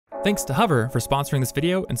Thanks to Hover for sponsoring this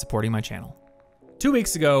video and supporting my channel. 2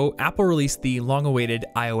 weeks ago, Apple released the long-awaited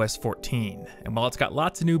iOS 14, and while it's got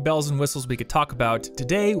lots of new bells and whistles we could talk about,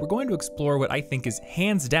 today we're going to explore what I think is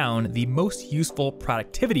hands down the most useful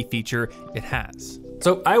productivity feature it has.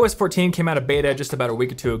 So iOS 14 came out of beta just about a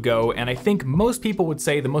week or two ago, and I think most people would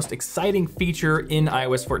say the most exciting feature in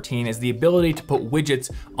iOS 14 is the ability to put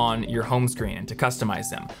widgets on your home screen and to customize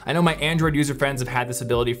them. I know my Android user friends have had this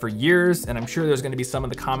ability for years, and I'm sure there's gonna be some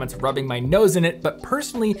of the comments rubbing my nose in it, but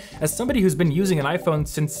personally, as somebody who's been using an iPhone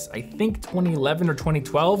since I think 2011 or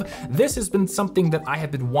 2012, this has been something that I have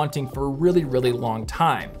been wanting for a really, really long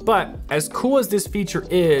time. But as cool as this feature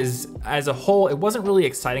is, as a whole, it wasn't really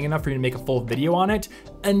exciting enough for me to make a full video on it,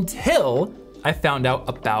 until I found out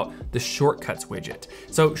about the Shortcuts widget.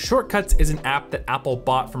 So Shortcuts is an app that Apple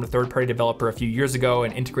bought from a third-party developer a few years ago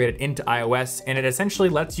and integrated into iOS, and it essentially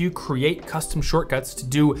lets you create custom shortcuts to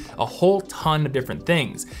do a whole ton of different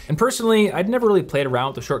things. And personally, I'd never really played around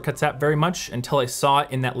with the Shortcuts app very much until I saw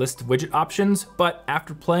it in that list of widget options, but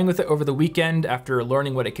after playing with it over the weekend, after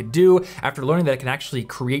learning what it could do, after learning that it can actually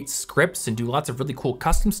create scripts and do lots of really cool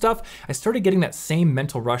custom stuff, I started getting that same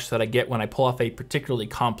mental rush that I get when I pull off a particularly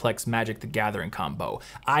complex Magic the Gathering combo.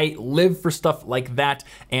 I live for stuff like that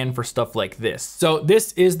and for stuff like this. So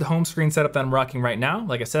this is the home screen setup that I'm rocking right now.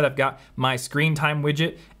 Like I said, I've got my screen time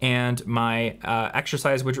widget and my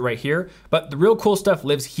exercise widget right here, but the real cool stuff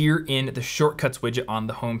lives here in the Shortcuts widget on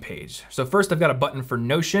the home page. So first I've got a button for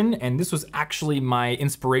Notion, and this was actually my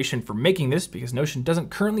inspiration for making this because Notion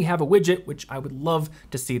doesn't currently have a widget, which I would love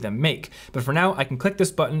to see them make. But for now, I can click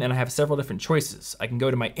this button and I have several different choices. I can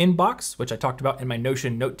go to my inbox, which I talked about in my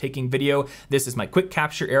Notion note-taking video. This is my quick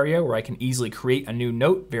capture area where I can easily create a new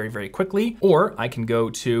note very, very quickly. Or I can go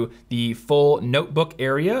to the full notebook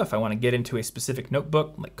area if I want to get into a specific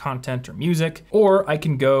notebook like content or music, or I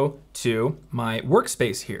can go to my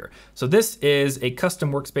workspace here. So this is a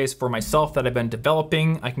custom workspace for myself that I've been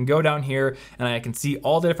developing. I can go down here and I can see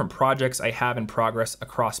all the different projects I have in progress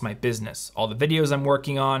across my business. All the videos I'm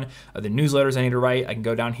working on, the newsletters I need to write. I can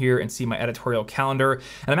go down here and see my editorial calendar.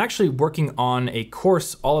 And I'm actually working on a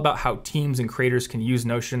course all about how teams and creators can use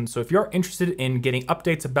Notion. So if you're interested in getting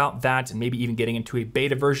updates about that and maybe even getting into a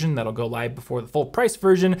beta version that'll go live before the full price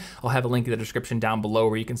version, I'll have a link in the description down below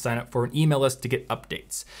where you can sign up for an email list to get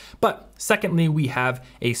updates. But secondly, we have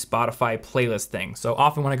a Spotify playlist thing. So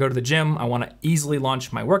often when I go to the gym, I want to easily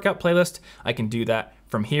launch my workout playlist. I can do that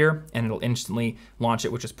from here and it'll instantly launch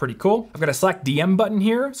it, which is pretty cool. I've got a Slack DM button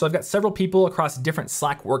here. So I've got several people across different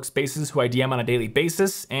Slack workspaces who I DM on a daily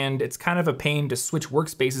basis, and it's kind of a pain to switch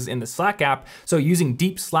workspaces in the Slack app. So using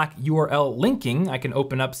deep Slack URL linking, I can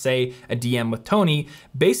open up, say, a DM with Tony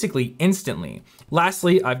basically instantly.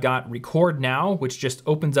 Lastly, I've got Record Now, which just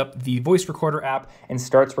opens up the voice recorder app and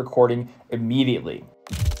starts recording immediately.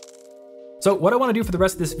 So what I want to do for the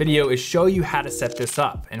rest of this video is show you how to set this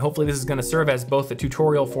up. And hopefully this is going to serve as both a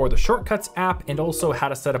tutorial for the Shortcuts app and also how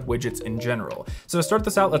to set up widgets in general. So to start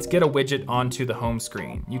this out, let's get a widget onto the home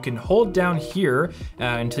screen. You can hold down here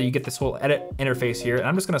until you get this whole edit interface here. And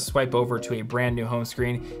I'm just going to swipe over to a brand new home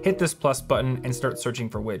screen, hit this plus button and start searching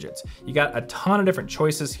for widgets. You got a ton of different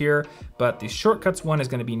choices here, but the Shortcuts one is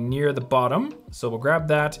going to be near the bottom. So we'll grab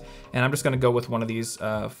that. And I'm just going to go with one of these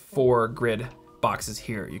 4 grid boxes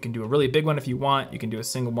here. You can do a really big one if you want. You can do a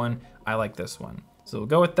single one. I like this one. So we'll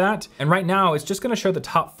go with that. And right now it's just gonna show the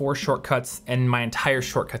top 4 shortcuts in my entire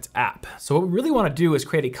Shortcuts app. So what we really wanna do is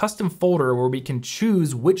create a custom folder where we can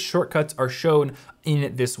choose which shortcuts are shown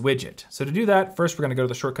in this widget. So to do that, first we're gonna go to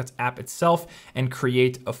the Shortcuts app itself and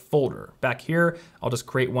create a folder. Back here, I'll just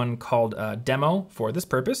create one called Demo for this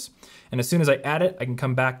purpose. And as soon as I add it, I can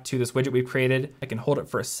come back to this widget we've created. I can hold it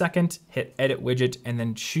for a second, hit Edit Widget, and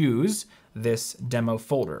then choose this demo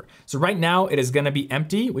folder. So right now it is gonna be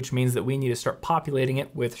empty, which means that we need to start populating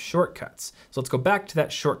it with shortcuts. So let's go back to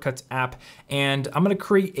that Shortcuts app, and I'm gonna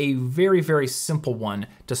create a very, very simple one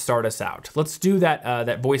to start us out. Let's do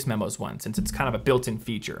that voice memos one, since it's kind of a built-in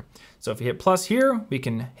feature. So if you hit plus here, we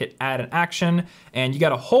can hit add an action, and you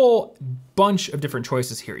got a whole bunch of different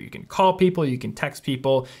choices here. You can call people, you can text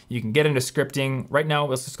people, you can get into scripting. Right now,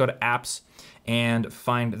 let's just go to apps and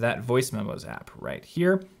find that voice memos app right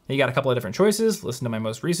here. You got a couple of different choices, listen to my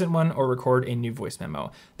most recent one or record a new voice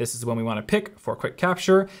memo. This is the one we wanna pick for quick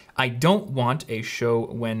capture. I don't want a show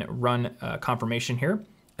when run confirmation here.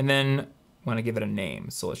 And then wanna give it a name.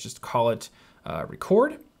 So let's just call it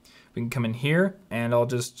record. We can come in here and I'll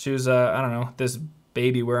just choose, I don't know, this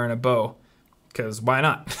baby wearing a bow, because why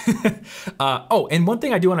not? Oh, and one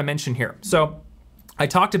thing I do wanna mention here. So I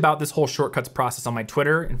talked about this whole shortcuts process on my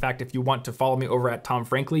Twitter. In fact, if you want to follow me over at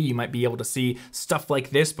thomasfrank, you might be able to see stuff like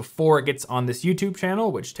this before it gets on this YouTube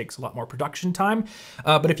channel, which takes a lot more production time.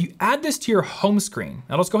 But if you add this to your home screen,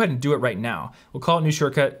 now let's go ahead and do it right now. We'll call it new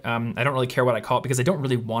shortcut. I don't really care what I call it because I don't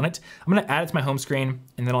really want it. I'm gonna add it to my home screen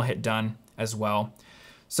and then I'll hit done as well.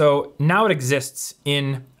 So now it exists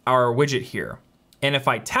in our widget here. And if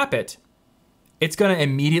I tap it, it's gonna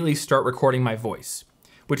immediately start recording my voice,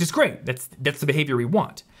 which is great. That's the behavior we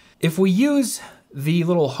want. If we use the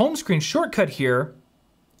little home screen shortcut here,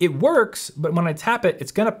 it works, but when I tap it,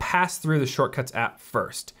 it's gonna pass through the Shortcuts app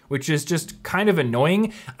first, which is just kind of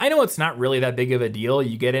annoying. I know it's not really that big of a deal.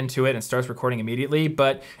 You get into it and it starts recording immediately,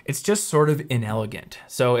 but it's just sort of inelegant.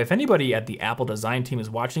 So if anybody at the Apple design team is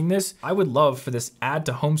watching this, I would love for this add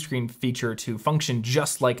to home screen feature to function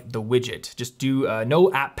just like the widget. Just do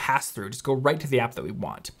no app pass through, just go right to the app that we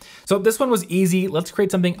want. So this one was easy. Let's create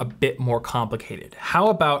something a bit more complicated. How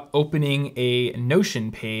about opening a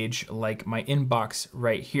Notion page like my inbox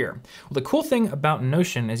right here? Well, the cool thing about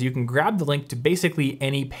Notion is you can grab the link to basically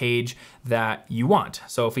any page that you want.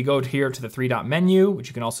 So if we go here to the three-dot menu, which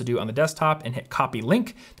you can also do on the desktop, and hit copy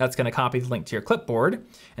link, that's gonna copy the link to your clipboard.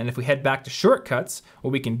 And if we head back to shortcuts,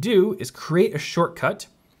 what we can do is create a shortcut,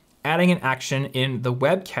 adding an action in the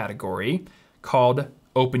web category called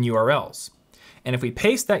open URLs. And if we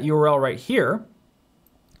paste that URL right here,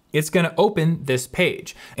 it's gonna open this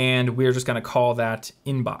page. And we're just gonna call that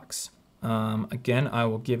inbox. Again, I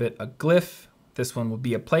will give it a glyph. This one will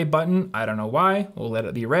be a play button. I don't know why. We'll let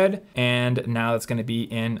it be red. And now it's gonna be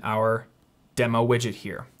in our demo widget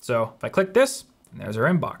here. So if I click this, and there's our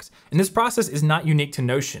inbox. And this process is not unique to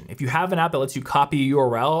Notion. If you have an app that lets you copy a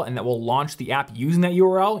URL and that will launch the app using that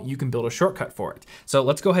URL, you can build a shortcut for it. So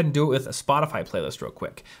let's go ahead and do it with a Spotify playlist real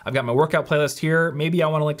quick. I've got my workout playlist here. Maybe I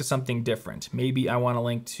wanna link to something different. Maybe I wanna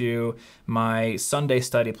link to my Sunday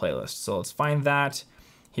study playlist. So let's find that.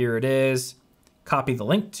 Here it is. Copy the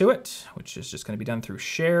link to it, which is just gonna be done through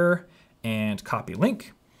share and copy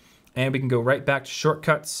link. And we can go right back to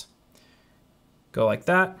shortcuts. Go like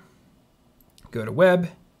that. Go to web,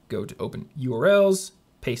 go to open URLs,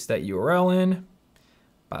 paste that URL in,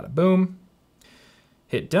 bada boom.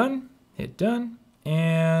 Hit done,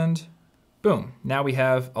 and boom. Now we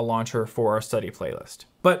have a launcher for our study playlist.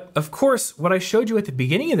 But of course, what I showed you at the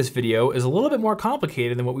beginning of this video is a little bit more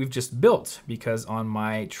complicated than what we've just built, because on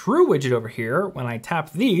my true widget over here, when I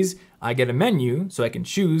tap these, I get a menu so I can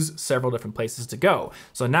choose several different places to go.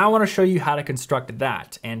 So now I wanna show you how to construct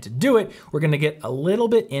that. And to do it, we're gonna get a little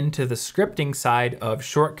bit into the scripting side of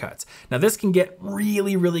shortcuts. Now this can get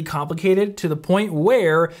really, really complicated to the point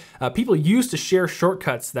where people used to share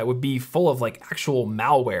shortcuts that would be full of like actual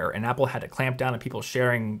malware, and Apple had to clamp down on people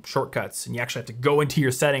sharing shortcuts, and you actually have to go into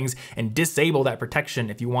your settings and disable that protection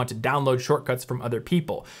if you want to download shortcuts from other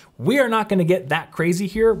people. We are not gonna get that crazy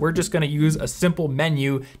here. We're just gonna use a simple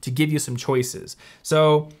menu to give you some choices.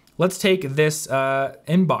 So let's take this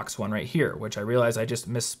inbox one right here, which I realize I just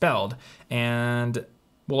misspelled, and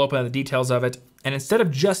we'll open up the details of it. And instead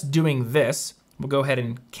of just doing this, we'll go ahead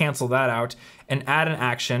and cancel that out and add an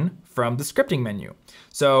action from the scripting menu.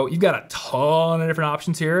 So you've got a ton of different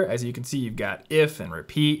options here. As you can see, you've got if and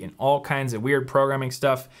repeat and all kinds of weird programming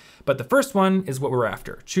stuff. But the first one is what we're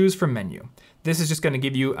after, choose from menu. This is just gonna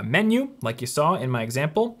give you a menu like you saw in my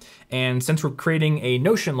example. And since we're creating a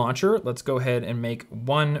Notion launcher, let's go ahead and make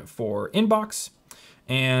one for inbox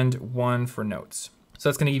and one for notes. So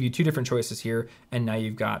that's gonna give you two different choices here. And now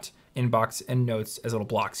you've got inbox and notes as little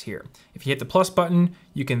blocks here. If you hit the plus button,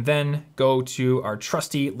 you can then go to our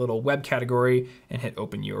trusty little web category and hit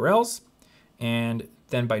open URLs. And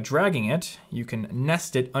then by dragging it, you can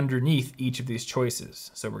nest it underneath each of these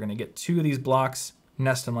choices. So we're gonna get two of these blocks,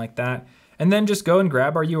 nest them like that, and then just go and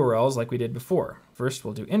grab our URLs like we did before. First,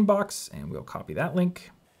 we'll do inbox and we'll copy that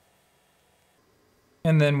link.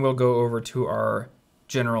 And then we'll go over to our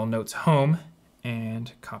general notes home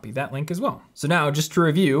and copy that link as well. So now just to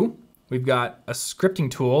review, we've got a scripting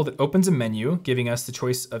tool that opens a menu, giving us the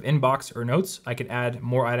choice of inbox or notes. I can add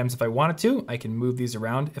more items if I wanted to. I can move these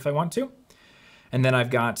around if I want to. And then I've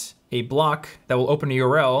got a block that will open a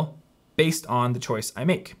URL based on the choice I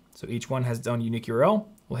make. So each one has its own unique URL.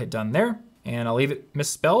 We'll hit done there, and I'll leave it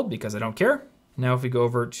misspelled because I don't care. Now if we go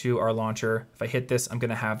over to our launcher, if I hit this, I'm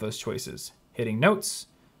gonna have those choices. Hitting notes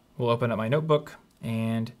will open up my notebook,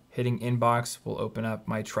 and hitting inbox will open up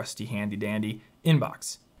my trusty handy dandy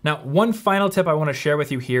inbox. Now, one final tip I wanna share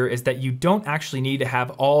with you here is that you don't actually need to have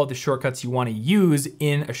all of the shortcuts you wanna use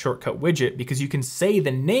in a shortcut widget, because you can say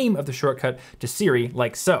the name of the shortcut to Siri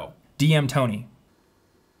like so, DM Tony.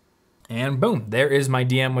 And boom, there is my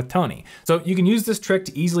DM with Tony. So you can use this trick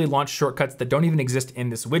to easily launch shortcuts that don't even exist in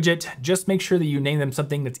this widget. Just make sure that you name them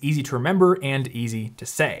something that's easy to remember and easy to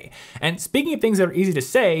say. And speaking of things that are easy to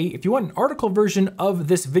say, if you want an article version of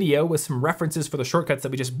this video with some references for the shortcuts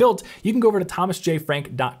that we just built, you can go over to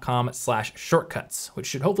thomasfrank.com/shortcuts, which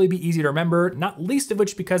should hopefully be easy to remember, not least of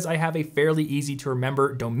which because I have a fairly easy to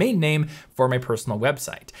remember domain name for my personal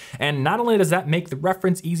website. And not only does that make the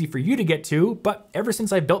reference easy for you to get to, but ever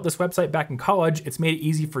since I built this website back in college, it's made it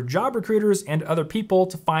easy for job recruiters and other people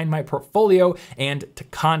to find my portfolio and to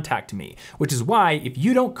contact me, which is why if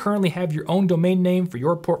you don't currently have your own domain name for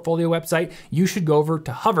your portfolio website, you should go over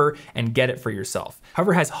to Hover and get it for yourself.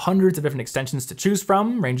 Hover has hundreds of different extensions to choose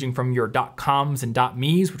from, ranging from your .coms and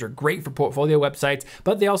 .me's, which are great for portfolio websites,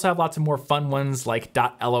 but they also have lots of more fun ones like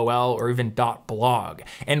 .lol or even .blog.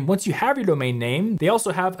 And once you have your domain name, they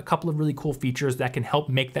also have a couple of really cool features that can help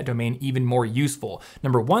make that domain even more useful.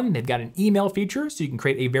 Number one, they've got an email feature, so you can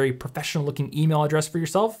create a very professional looking email address for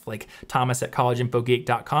yourself, like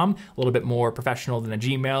thomas@collegeinfogeek.com, a little bit more professional than a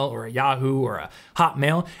Gmail or a Yahoo or a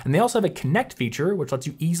Hotmail. And they also have a connect feature, which lets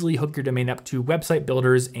you easily hook your domain up to website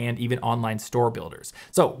builders and even online store builders.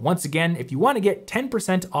 So once again, if you want to get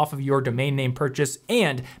 10% off of your domain name purchase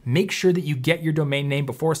and make sure that you get your domain name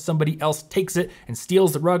before somebody else takes it and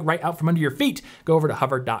steals the rug right out from under your feet, go over to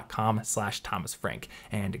hover.com/thomasfrank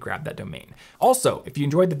and grab that domain. Also, if you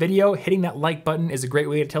enjoyed the video, hitting that like button is a great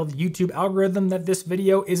way to tell the YouTube algorithm that this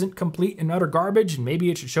video isn't complete and utter garbage, and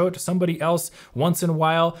maybe it should show it to somebody else once in a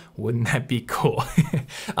while. Wouldn't that be cool?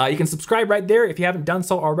 You can subscribe right there. If you haven't done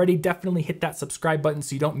so already, definitely hit that subscribe button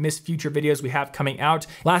so you don't miss future videos we have coming out.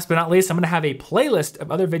 Last but not least, I'm gonna have a playlist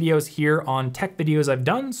of other videos here on tech videos I've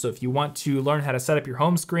done. So if you want to learn how to set up your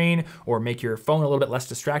home screen or make your phone a little bit less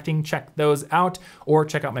distracting, check those out, or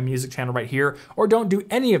check out my music channel right here. Or don't do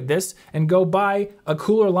any of this and go buy a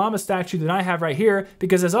cooler llama statue than I have right here,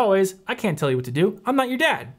 because as always, I can't tell you what to do. I'm not your dad.